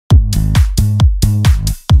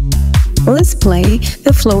let's play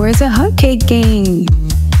the floor is a hotcake game.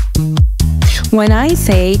 When I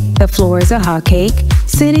say the floor is a hotcake,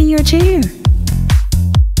 sit in your chair.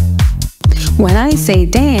 When I say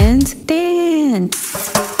dance,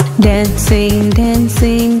 dance. Dancing,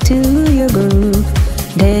 dancing to your groove.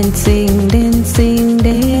 Dancing, dancing,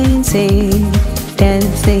 dancing.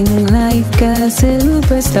 Dancing like a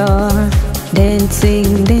superstar.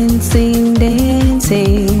 Dancing, dancing,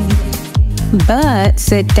 dancing. But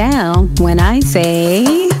sit down when I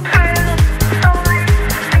say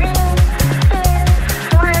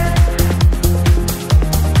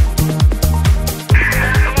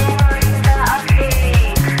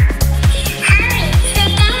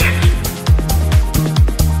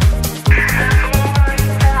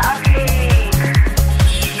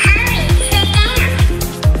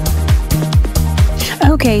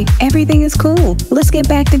okay, everything is cool. Let's get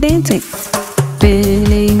back to dancing.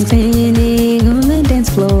 Spinning, spinning on the dance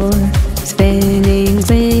floor. Spinning,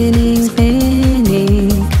 spinning, spinning.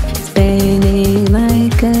 Spinning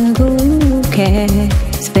like a cool cat.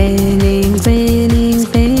 Spinning, spinning,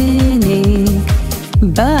 spinning.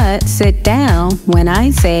 But sit down when I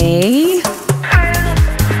say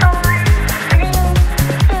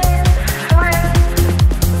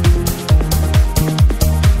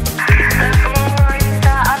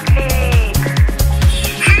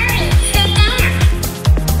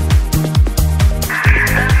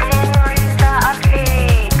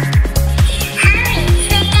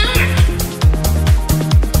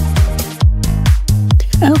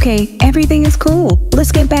okay, everything is cool.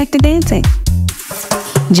 Let's get back to dancing.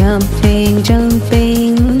 Jumping,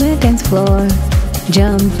 jumping on the dance floor.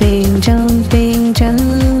 Jumping, jumping,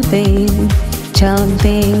 jumping.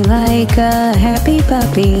 Jumping like a happy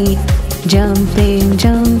puppy. Jumping,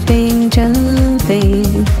 jumping,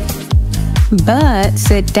 jumping. But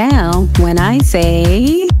sit down when I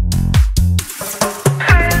say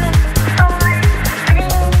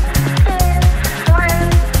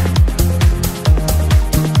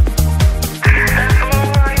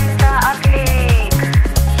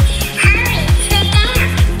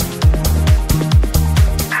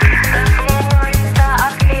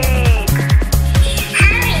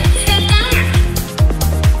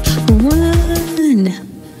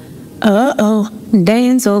uh-oh,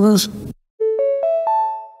 dance over.